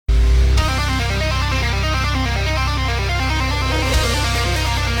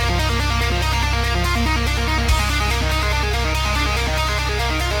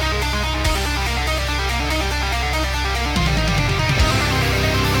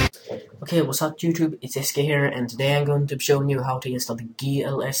Okay, what's up YouTube, it's SK here, and today I'm going to be showing you how to install the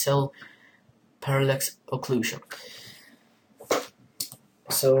GLSL Parallax Occlusion.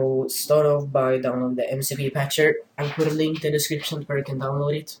 So start off by downloading the MCP patcher. I'll put a link in the description where you can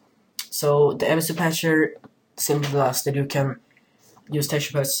download it. So the MC patcher simply does that you can use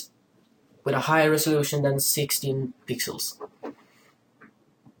texture packs with a higher resolution than 16 pixels.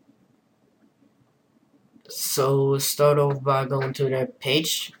 So start off by going to the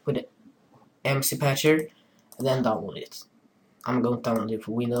page with the MC patcher and then download it. I'm going to download it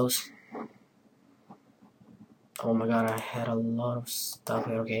for Windows. Oh my god, I had a lot of stuff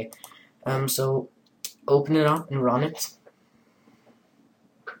here. Okay, so open it up and run it.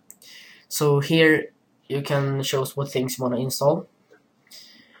 So here you can show us what things you want to install.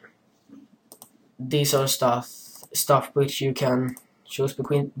 These are stuff which you can choose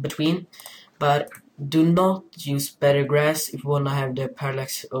between, but do not use Better Grass if you want to have the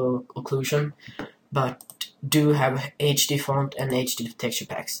parallax occlusion, but do have HD font and HD texture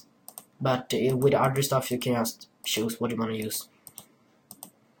packs. But with other stuff you can just choose what you want to use.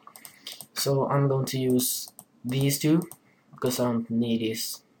 So I'm going to use these two because I don't need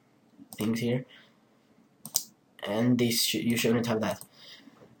these things here, and this you shouldn't have that.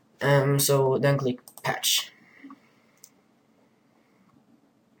 So then click patch.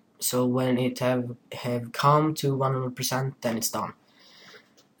 So when it have come to 100%, then it's done.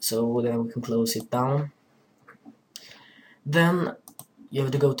 So then we can close it down. Then you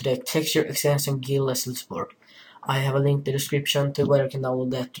have to go to the texture extension GLSL support. I have a link in the description to where you can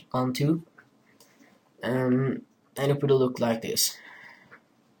download that one too. And it will look like this.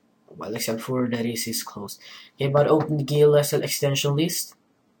 Well, except for that this is closed. Okay, but open the GLSL extension list,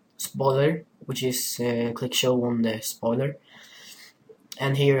 spoiler, which is click show on the spoiler.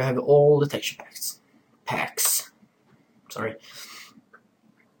 And here you have all the texture packs. Sorry.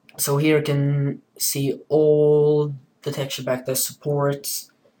 So here you can see all the texture pack that supports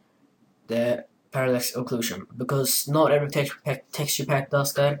the parallax occlusion, because not every texture pack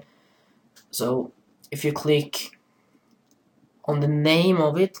does that. So if you click on the name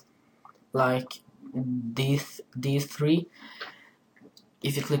of it, like these three,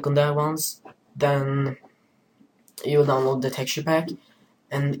 if you click on that ones, then you will download the texture pack.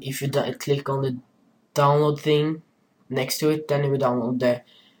 And if you click on the download thing next to it, then you will download the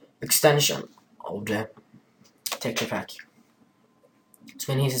extension of the texture pack.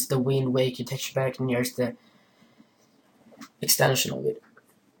 So this is the Wind Waker texture pack, and here's the extension of it.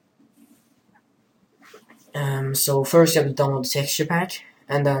 So first you have to download the texture pack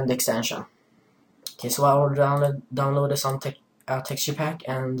and then the extension. Okay, so I already downloaded some texture pack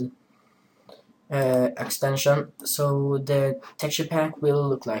and extension. So the texture pack will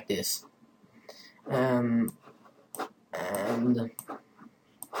look like this, and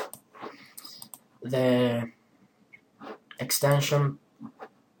the extension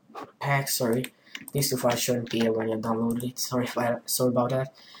pack, sorry, these two files shouldn't be here when you download it. Sorry about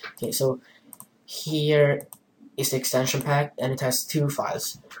that. Okay, so here is the extension pack, and it has two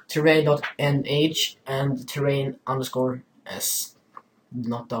files, terrain.nh and terrain_s.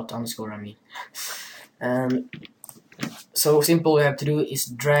 Not dot underscore, I mean. So simple you have to do is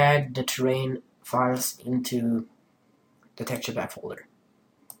drag the terrain files into the texture pack folder.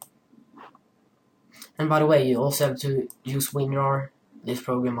 And by the way, you also have to use WinRAR, this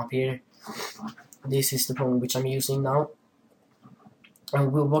program up here. This is the program which I'm using now.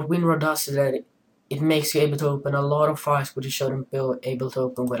 And what WinRAR does is that it makes you able to open a lot of files which you shouldn't be able to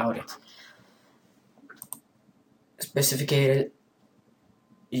open without it. Specified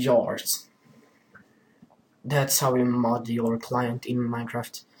yards. That's how you mod your client in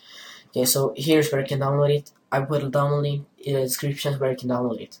Minecraft. Okay, so here's where you can download it. I put a download link in the description where you can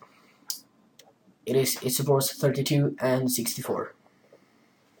download it. It supports 32 and 64.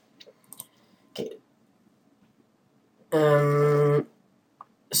 Okay.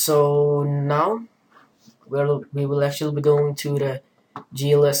 So now we will actually be going to the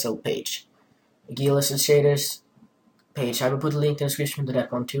GLSL page, GLSL shaders page. I will put a link in the description to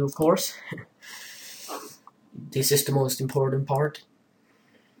that one too, of course. This is the most important part.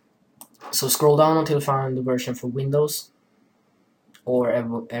 So scroll down until you find the version for Windows or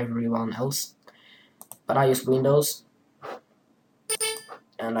everyone else. But I use Windows,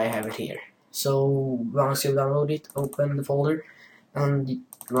 and I have it here. So once you download it, open the folder and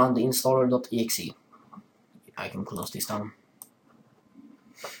run the installer.exe. I can close this down.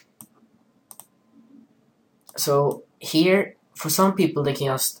 So here, for some people, they can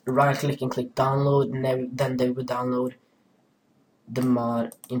just right click and click download, and then they will download the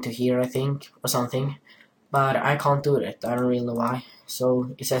mod into here, I think, or something. but I can't do it. I don't really know why.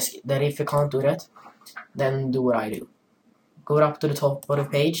 So it says that if you can't do that, then do what I do. Go up to the top of the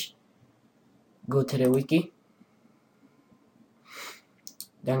page, go to the wiki,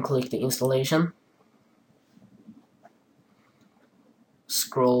 then click the installation,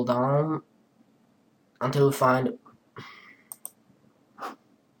 scroll down until you find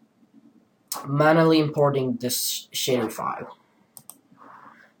manually importing this shader file.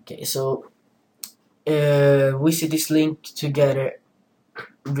 Okay, so we see this link to get a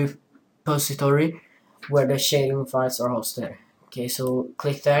repository where the shading files are hosted. Okay, so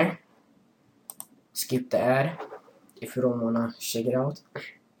click there, skip the ad if you don't wanna check it out,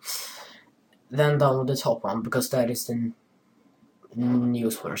 then download the top one because that is the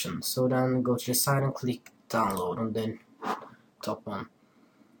newest version. So then go to the site and click download on the top one.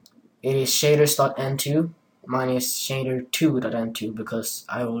 It is shaders.n2. Mine is shader2.n2 because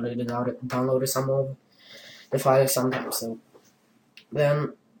I already downloaded some of the files sometimes. So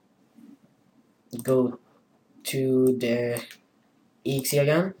then go to the exe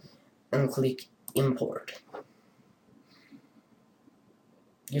again and click import.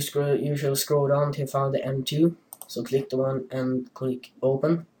 You should scroll down till you find the n2. So click the one and click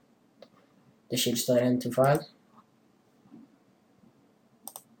open the shaders.n2 file.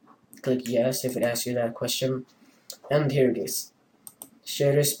 Click yes if it asks you that question, and here it is.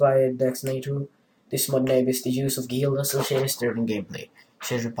 Shaders by Dex Nitro. This mod name is the use of GLSL shaders during gameplay.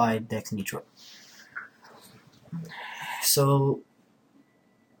 Shaders by Dex Nitro. So,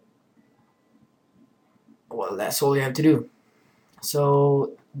 well, that's all you have to do.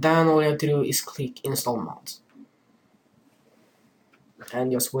 So then all you have to do is click install mods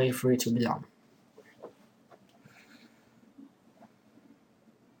and just wait for it to be done.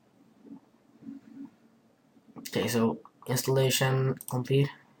 Okay, so installation complete.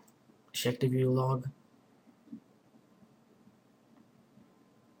 Check the view log.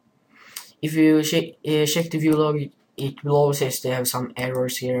 If you check the view log, it will always say they have some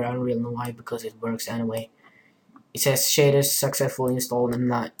errors here. I don't really know why, because it works anyway. It says shaders successfully installed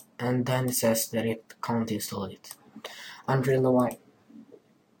and then it says that it can't install it. I don't really know why.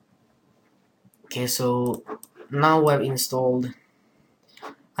 Okay, so now we've installed.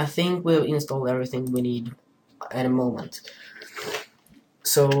 I think we've installed everything we need at the moment.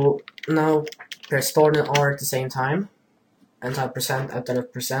 So now press start and R at the same time and type % after the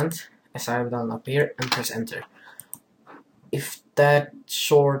 % as I have done up here and press enter. If that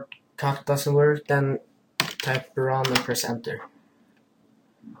shortcut doesn't work, then type run and press enter.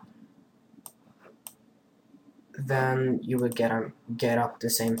 Then you will get up the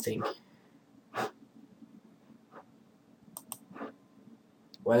same thing.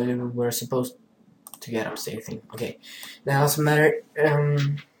 Well, we were supposed to get up the same thing. Okay, that doesn't matter.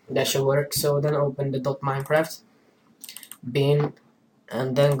 That should work. So then open the .MineCraft bin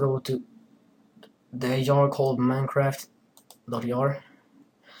and then go to the jar called MineCraft.jar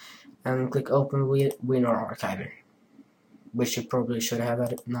and click open with winner archiver, which you probably should have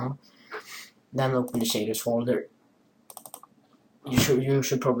it now. Then open the shaders folder. You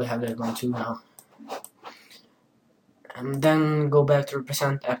should probably have that one too now. And then go back to the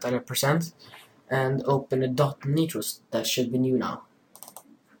 % after the % and open the .nitros. That should be new now.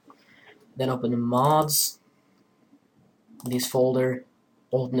 Then open the mods, this folder,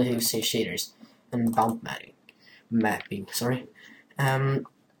 alternative say shaders, and bump mapping. Sorry.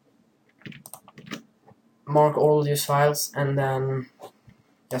 Mark all these files and then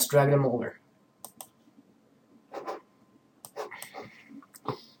just drag them over.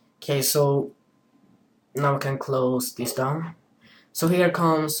 Okay, so now we can close this down. So here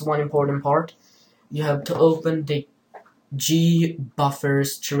comes one important part. You have to open the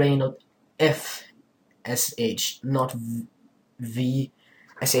gbuffers terrain.fsh, not vsh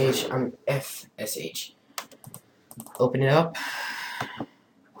and fsh. Open it up.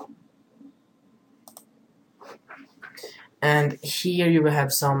 And here you will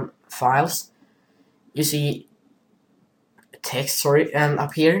have some files. You see text, sorry, and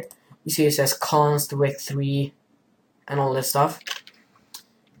up here you see it says const wich3 and all that stuff.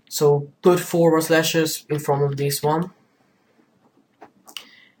 So put // in front of this one.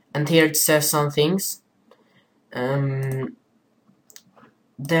 And here it says some things. There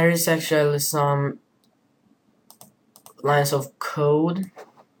is actually some lines of code.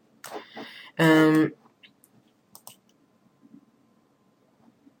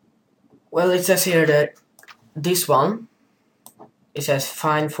 Well, it says here that this one, it says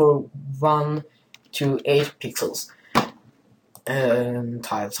fine for 1 to 8 pixels.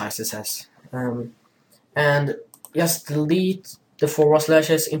 Tile size it says. And just delete the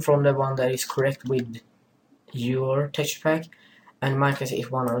 // in front of the one that is correct with your texture pack, and MineCraft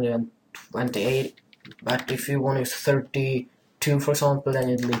is 128, but if you want to use 32 for example, then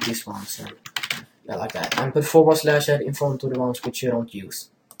you delete this one, so yeah, like that, and put /@ in front of the ones which you don't use.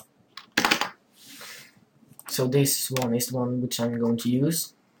 So this one is the one which I'm going to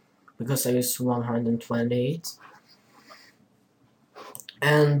use, because I use 128.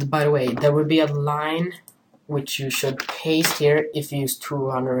 And by the way, there will be a line which you should paste here if you use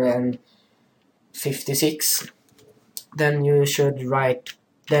 256. Then you should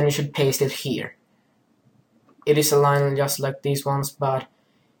paste it here. It is a line just like these ones, but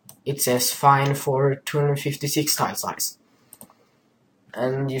it says fine for 256 tile size,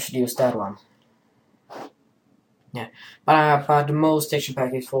 and you should use that one. Yeah, but most texture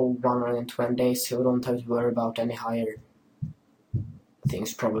pack is for 120 days, so you don't have to worry about any higher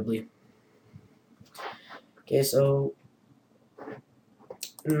things probably. Okay, so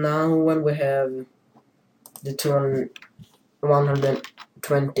now when we have the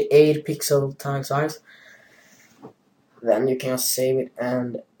 128 pixel tile size, then you can save it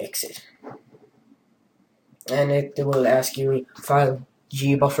and exit. And it will ask you file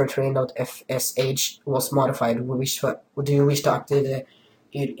gbuffertrain.fsh was modified. Do you wish to activate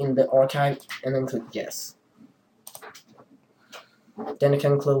it in the archive? And then click yes. Then you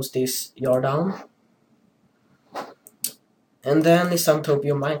can close this jar down. And then it's time to open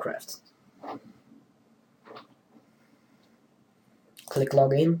your MineCraft. Click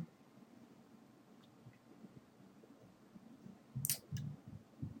login.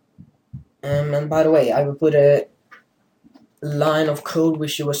 And by the way, I will put a line of code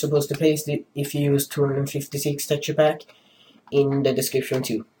which you were supposed to paste it if you use 256 texture pack in the description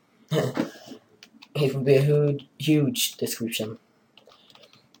too. It will be a huge description.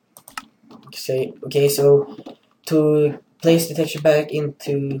 Okay, so to place the texture pack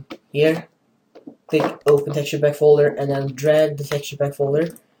into here, click open texture pack folder and then drag the texture pack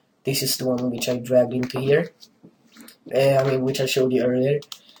folder. This is the one which I dragged into here. Which I showed you earlier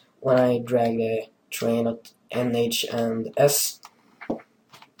when I dragged the train.nh and s,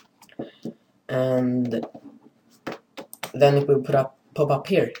 and then it will pop up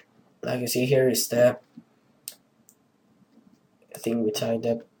here. Like you see, here is the thing which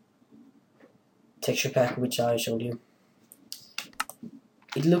the texture pack which I showed you.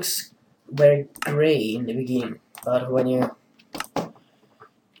 It looks very gray in the beginning, but when you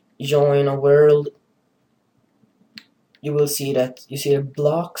join a world, you will see that the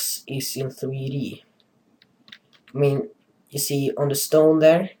blocks is in 3D. You see on the stone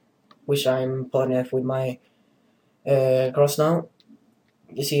there, which I'm pointing at with my cross now.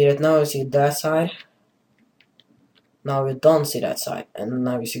 You see that now you see that side. Now you don't see that side, and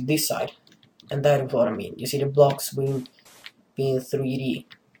now you see this side. And that is what I mean. You see the blocks will be in 3D.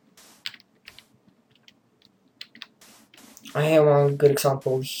 I have one good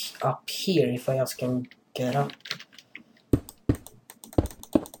example up here, if I just can get up.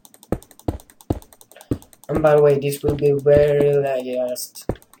 And by the way, this will be very laggy, I just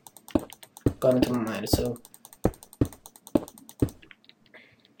got into my mind, so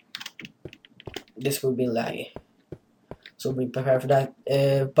this will be laggy. So be prepared for that.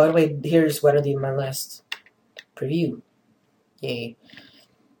 By the way, here's what I did in my last preview. Yay.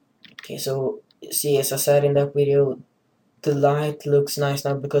 Okay, so see, as I said in that video, the light looks nice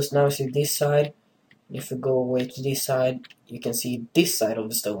now because now you see this side. If we go away to this side, you can see this side of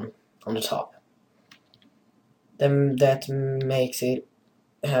the stone on the top. Then that makes it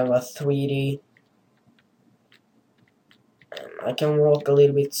have a 3D. I can walk a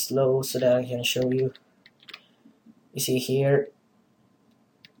little bit slow so that I can show you. You see here,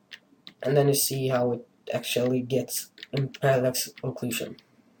 and then you see how it actually gets in parallax occlusion.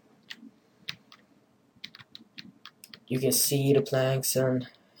 You can see the planks and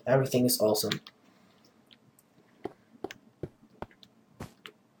everything is awesome.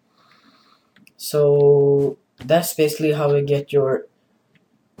 So that's basically how you get your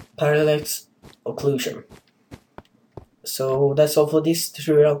parallax occlusion. So that's all for this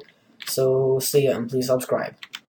tutorial. So see ya and please subscribe.